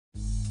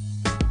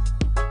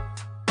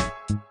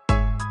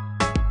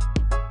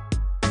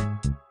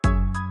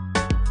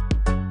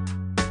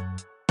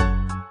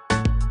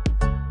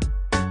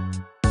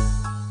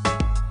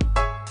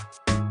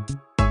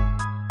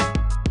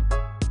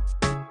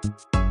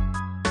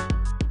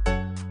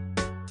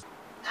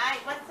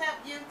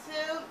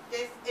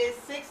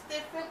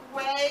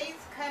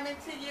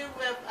coming to you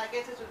with, I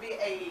guess this would be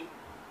a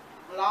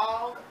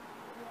vlog.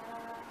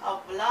 A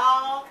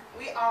vlog.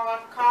 We are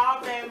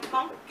carving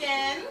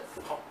pumpkins.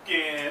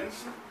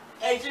 Pumpkins.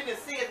 As you can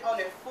see, it's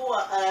only 4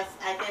 of us.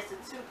 I guess the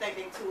 2 think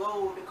they're too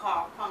old to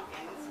carve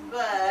pumpkins.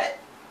 But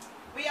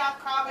we are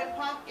carving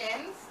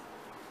pumpkins.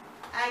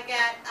 I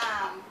got,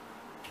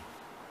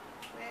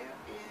 where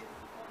is,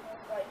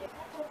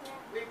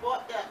 we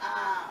bought the,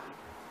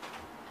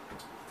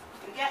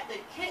 we got the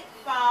kit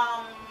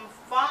from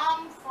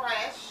Farm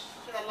Fresh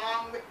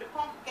along with the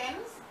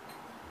pumpkins.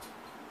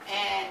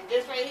 And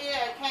this right here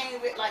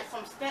came with like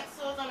some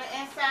stencils on the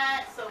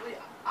inside. So we,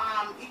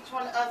 each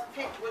one of us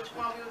picked which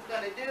one we was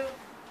gonna do.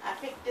 I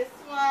picked this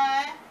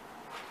one.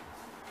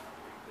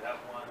 That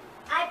one.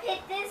 I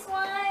picked this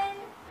one.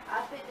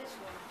 I picked this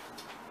one.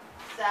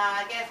 So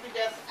I guess we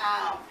just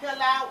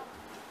peel out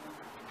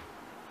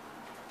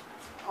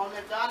on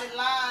the dotted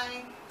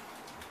line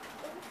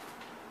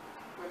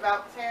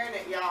without tearing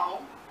it,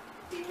 y'all.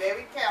 Be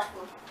very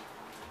careful.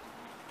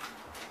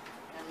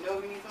 And know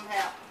we need some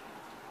help.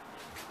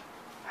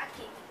 I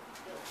can't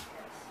do this.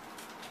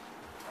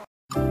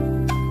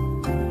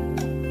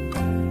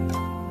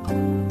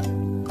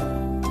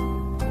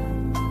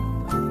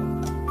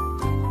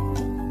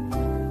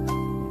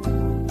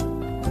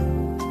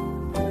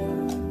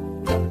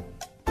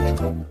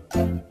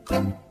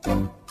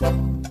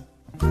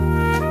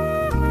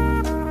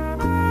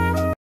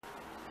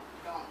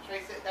 Don't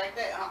trace it like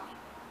that, huh?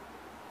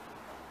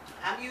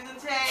 I'm using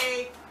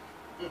tape.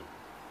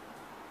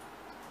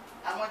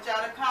 I want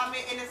y'all to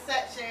comment in the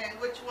section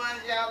which ones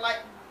y'all like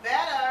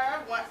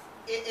better once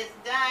it is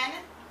done.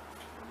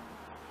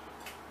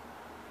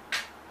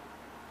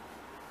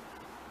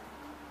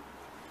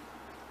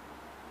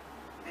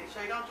 Make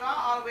sure you don't draw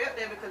all the way up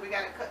there because we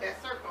got to cut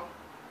that circle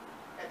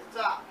at the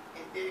top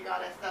and dig all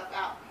that stuff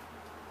out.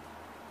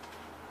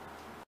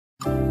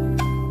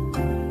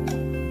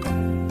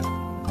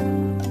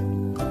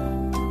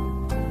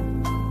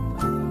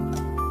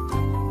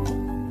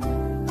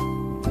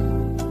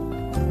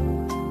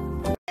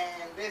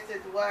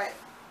 What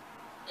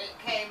it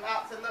came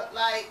out to look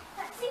like.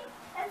 Let's see.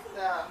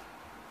 So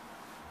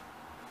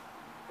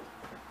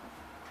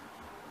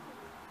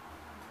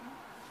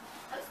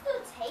I'm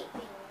still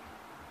taping.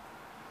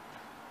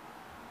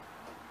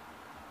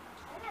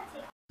 I got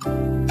tape.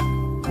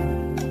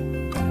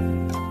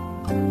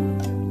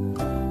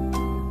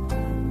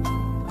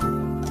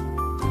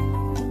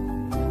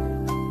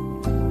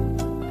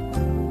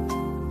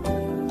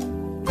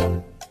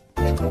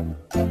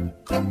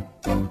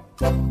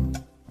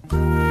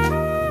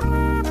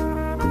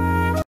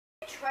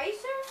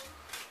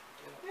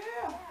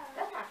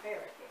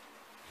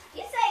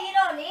 You say you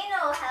don't need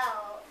no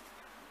help.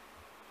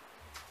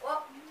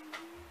 Well,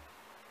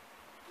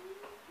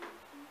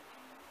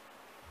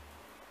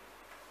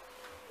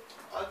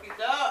 okay,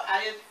 dog.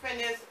 I just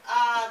finished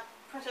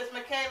Princess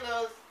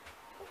Michaela's.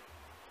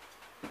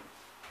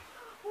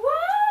 woo!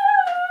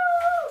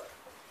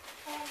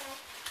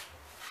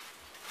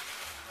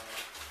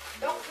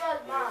 Don't judge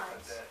mine.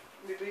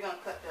 We're gonna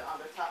cut the on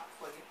the top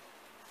for you.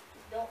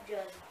 Don't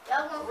judge.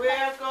 Y'all gonna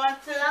We're going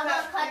to y'all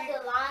gonna cut the,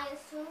 the lines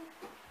too?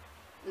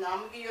 no, I'm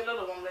gonna give you a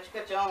little one. Let you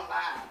cut your own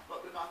line,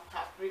 but we're gonna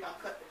cut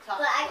the top.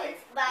 But I for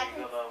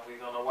can, you. We're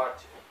gonna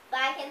watch it. but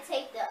I can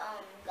take the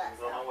guts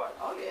We're gonna out. watch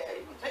it. Oh yeah,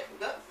 you can take the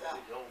guts out.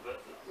 You don't gut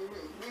it.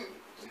 Mm-hmm.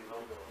 You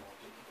don't gut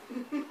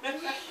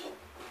it.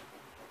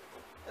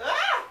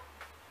 Ah,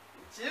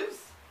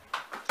 juice.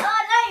 Oh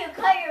no, you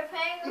cut your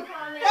finger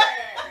from it.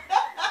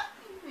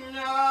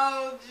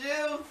 No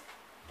juice.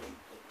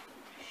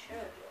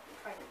 Sure.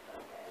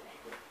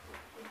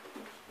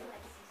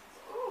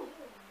 Ooh.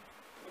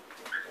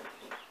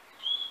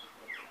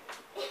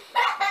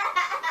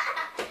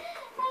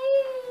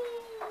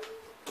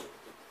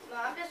 No,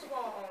 I'm just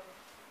going on.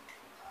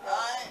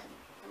 Alright,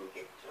 let me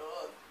get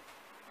yours.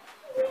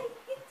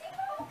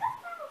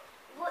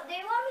 What, do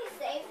you want me to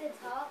save the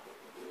top?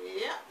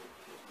 Yeah.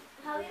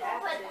 How are you gonna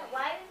put it?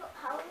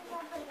 How are you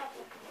gonna put it back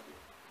up?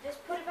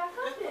 Just put it back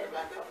Just up put there. it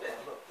back up there.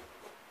 Look.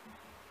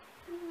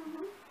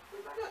 Mm-hmm. Put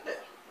it back up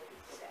there.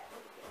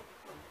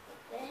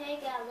 The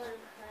head got a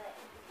little cut.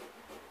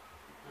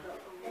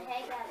 The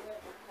head got a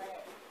little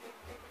cut.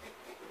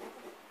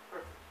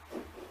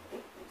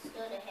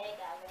 Still the head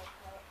got a little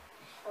cut.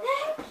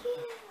 Thank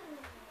you.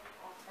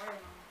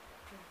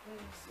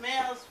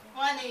 Smells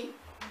funny.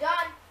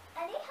 Done.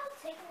 I need help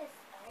taking this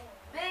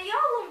out. Man,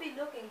 y'all gonna be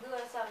looking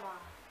good inside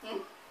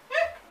mine.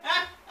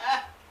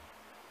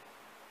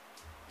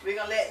 We're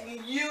gonna let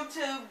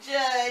YouTube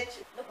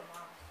judge. Look at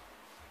mine.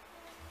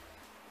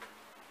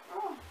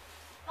 Oh,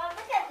 Mom,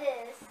 look at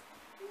this.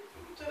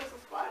 just a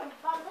spider.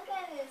 Mom, look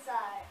at the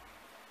inside.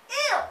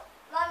 Ew!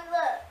 Mom,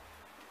 look.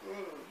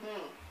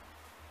 Mm-hmm.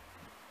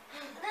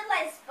 There's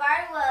like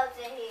spider webs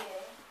in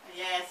here.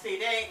 Yeah, see,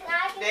 they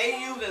Can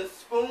I using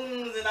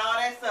spoons and all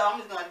that stuff. I'm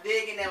just gonna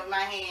dig in there with my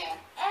hand.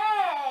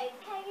 Hey,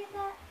 can I get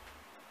that?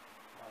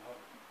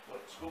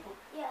 What, scooper?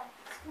 Yeah,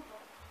 scoop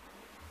it.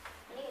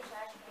 I need a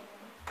trash can.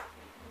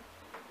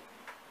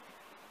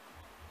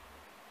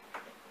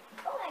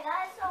 Oh my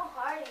god, it's so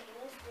hard to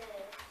use this.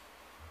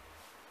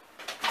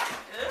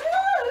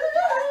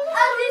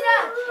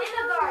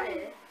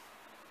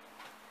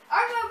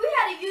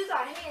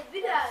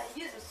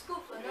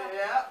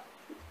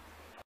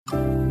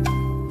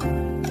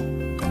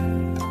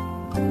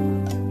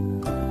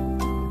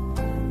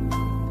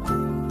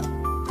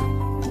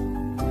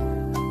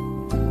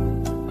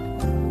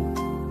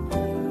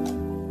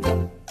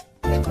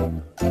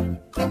 Just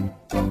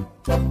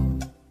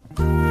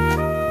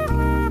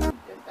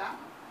that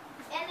one.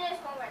 And there's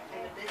one right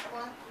And there. this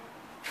one.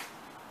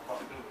 What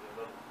to do with it,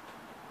 look.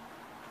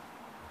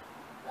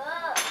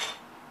 Ugh.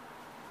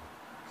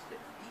 It's the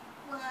deep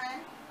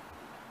one.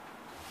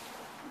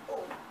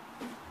 Oh.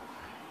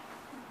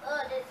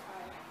 Ugh, this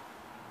one.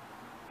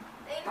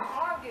 Hey, my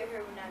arm get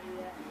hurt when I do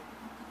that.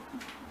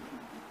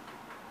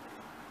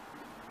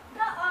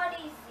 Got all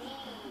these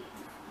seeds.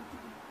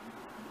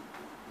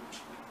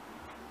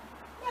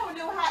 Never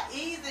knew how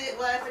easy it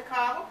was to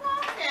carve a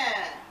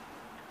pumpkin.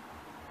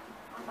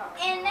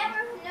 And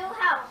never knew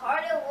how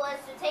hard it was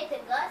to take the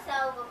guts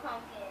out of a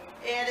pumpkin.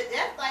 And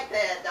that's like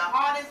the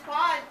hardest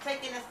part,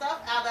 taking the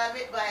stuff out of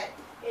it, but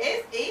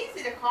it's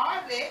easy to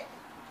carve it.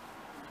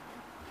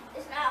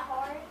 It's not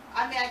hard.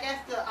 I mean, I guess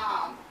the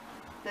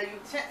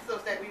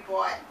utensils that we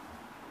bought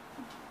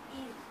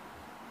Easy.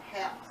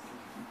 helps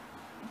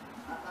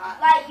a lot.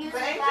 Like using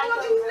But ain't like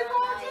yours a easy to real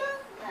carve knife. too?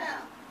 Yeah.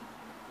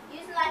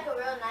 Using like a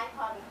real knife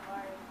probably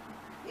hard.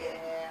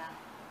 Yeah.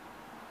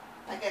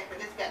 I guess, but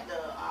it's got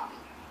the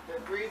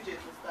bridges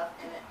and stuff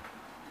in it.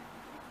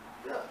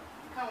 Look,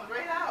 it comes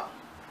right out.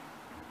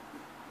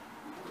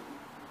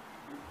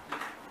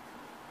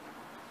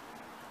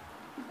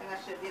 I think I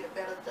should did a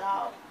better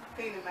job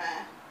cleaning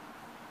mine.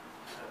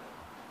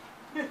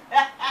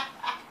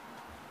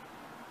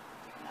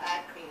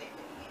 I clean it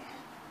in.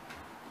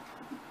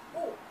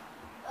 Ooh.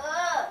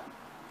 Ugh.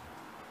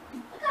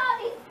 Look at all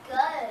these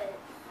guts.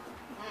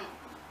 Mm.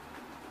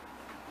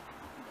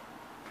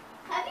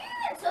 Have you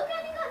even took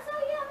any guts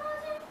out yet,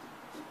 Moses?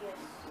 Yes.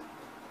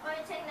 Or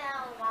you take that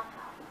out in my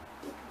house?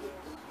 Yes.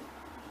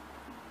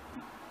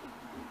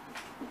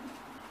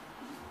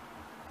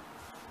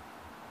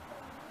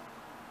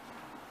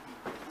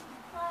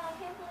 Oh, I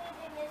can't believe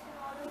they're missing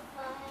all the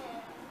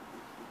fun.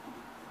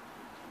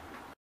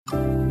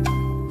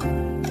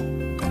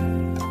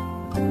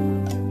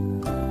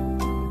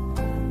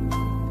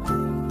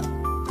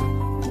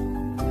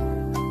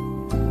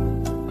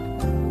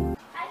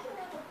 I can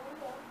make a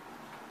burger.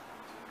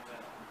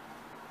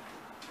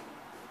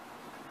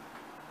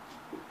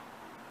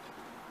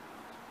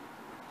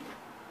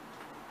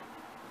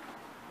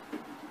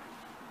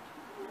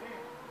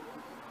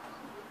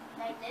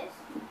 Like this.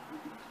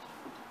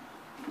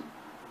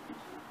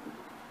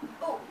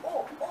 Oh,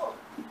 oh, oh.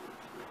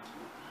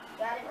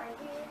 Got it right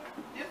here.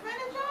 You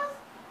finished yours?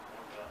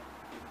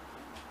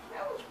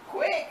 That was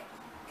quick.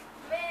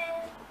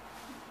 Man,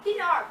 he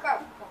know our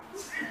cup.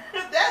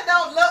 That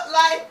don't look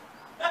like.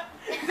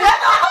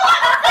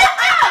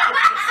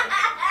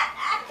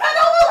 That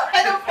don't look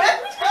like a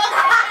picture.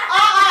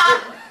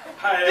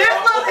 This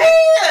was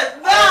his.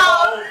 No.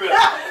 I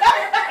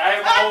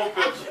have my own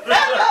picture.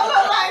 That don't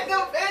look like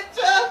the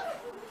picture.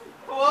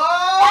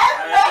 What?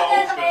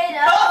 That's made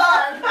up.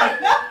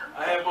 I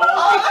have my own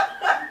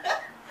picture.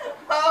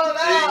 Hold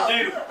on.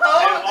 Gina,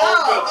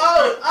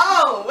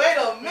 Oh, wait a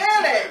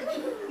minute.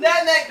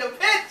 That ain't the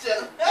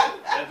picture.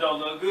 That don't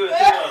look good,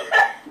 does it?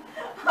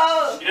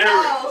 Oh, Scary.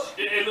 oh.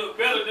 It look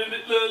better than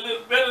this.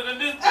 Look better than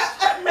this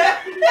picture. It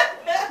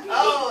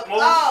Oh, look more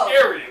oh.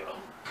 scarier.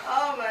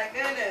 Oh my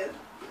goodness.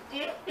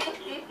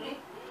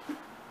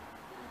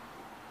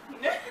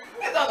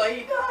 That's all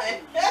he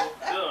done. Yeah.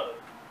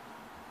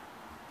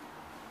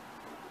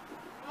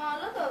 Mom,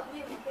 look at me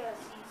because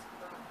he's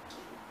gone.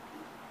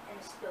 And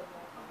it's still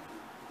more gone.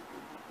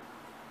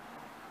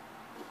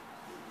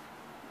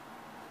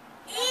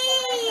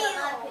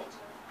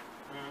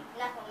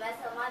 Not gonna mess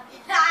up my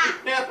picture.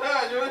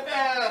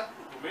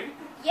 For me,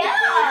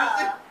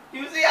 Yeah.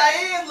 You see how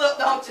he is look,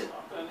 don't you? I'm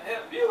gonna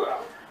help you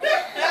out.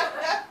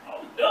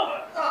 I'm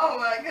done. Oh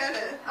my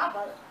goodness. I'm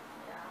about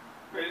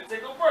Ready to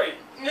take a break.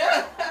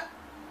 Yeah.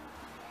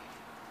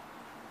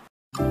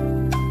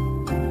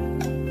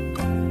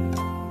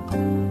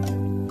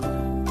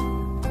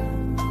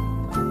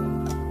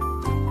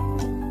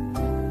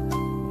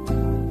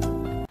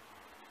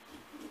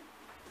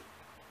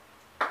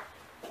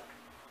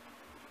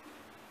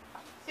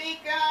 See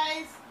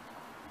guys?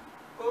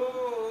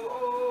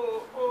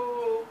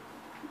 Oh.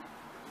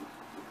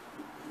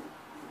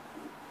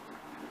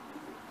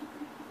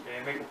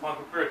 Can't make a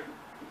pumpkin pretty.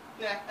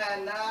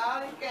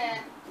 No, you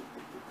can't.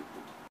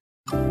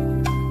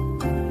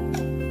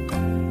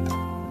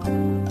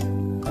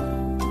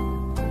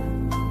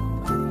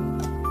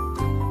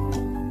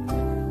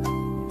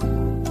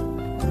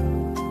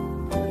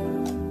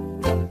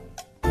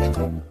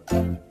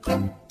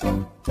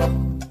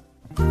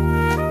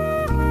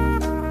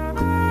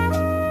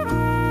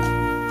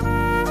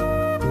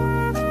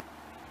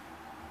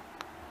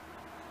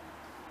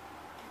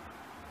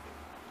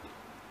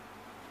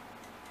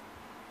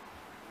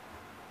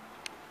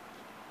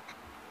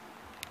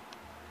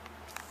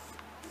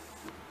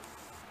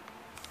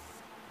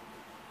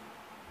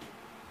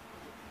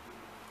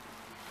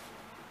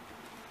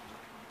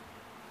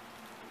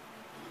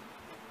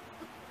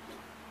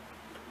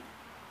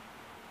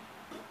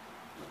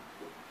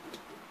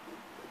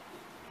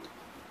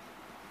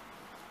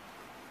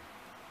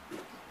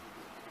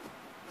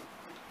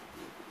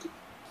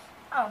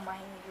 Oh, my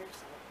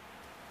ears.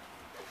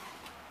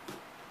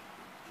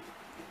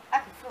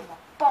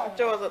 phone.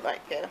 Yours look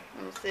like that.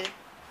 Let me see.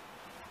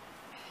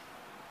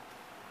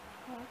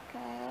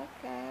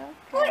 Okay.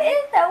 What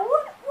is that?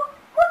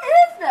 What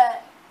is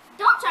that?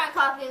 Don't try and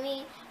copy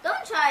me.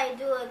 Don't try to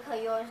do it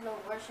because yours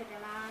look worse than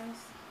mine.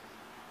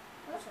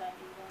 Don't try to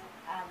do that.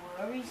 I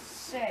will already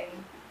say.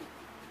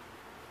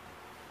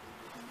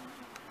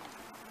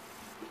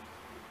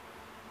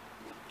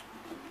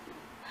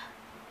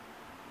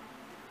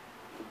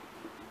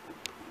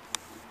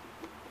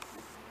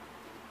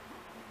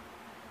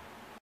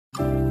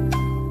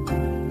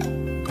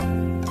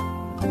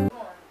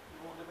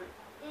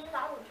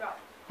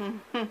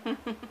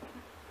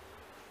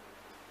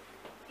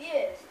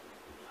 Yes.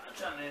 I'm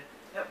trying to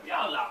help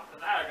y'all out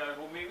because I gotta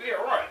go meet me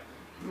right.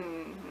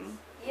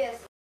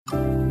 Yes.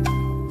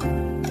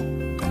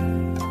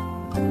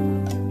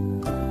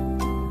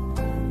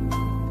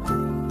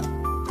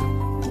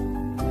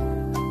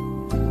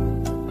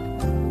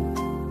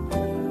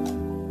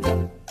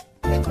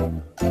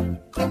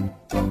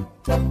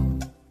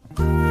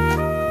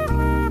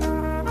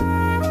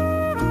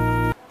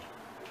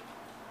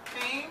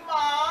 Team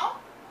Mom.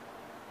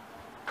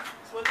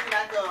 So what did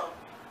I go?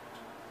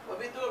 Well,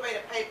 we threw away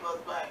the papers,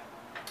 but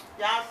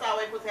y'all saw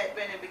it was had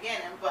been in the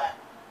beginning, but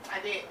I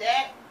did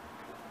that.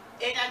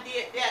 And I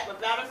did that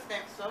without a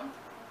stencil.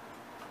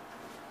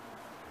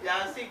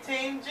 Y'all see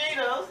Team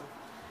Jeter's.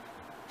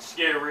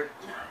 Scary.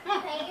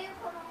 Can you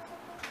put on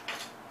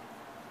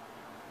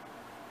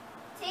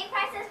Team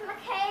Princess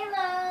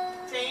Michaela.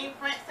 Team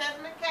Princess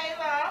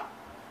Michaela.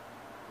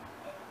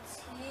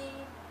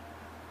 Team.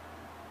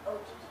 Oh,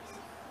 jeez.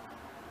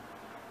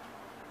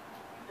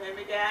 Then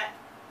we got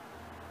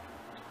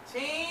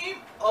Team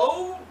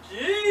OG.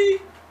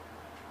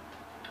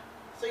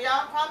 So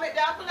y'all comment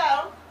down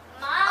below.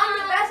 I'm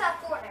the best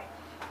at Fortnite.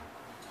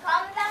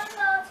 Comment down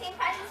below, Team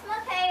Princess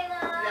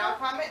Michaela. Y'all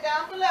comment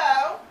down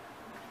below.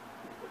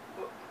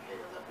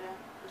 Michaela's up there.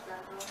 What's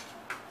that girl?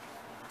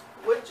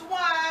 Which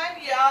one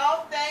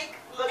y'all think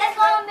looks It's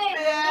gonna the be me.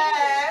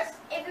 best?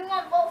 If you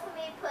want both of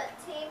me, put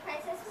Team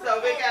Princess So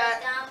we Michaela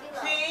got down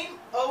below. Team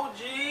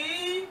OG,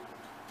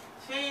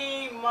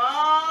 Team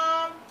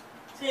Mom,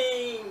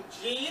 Team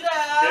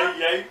Jeter,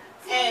 Yay.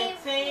 and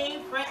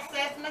Team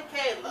Princess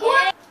Michaela.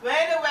 Yeah. But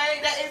anyway,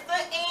 that is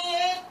the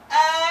end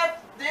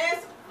of this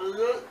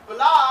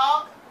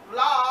vlog.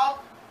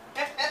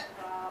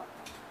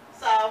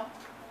 So,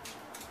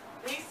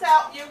 peace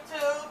out,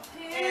 YouTube.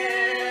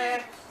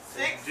 In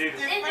 6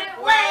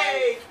 different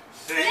ways.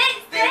 Six.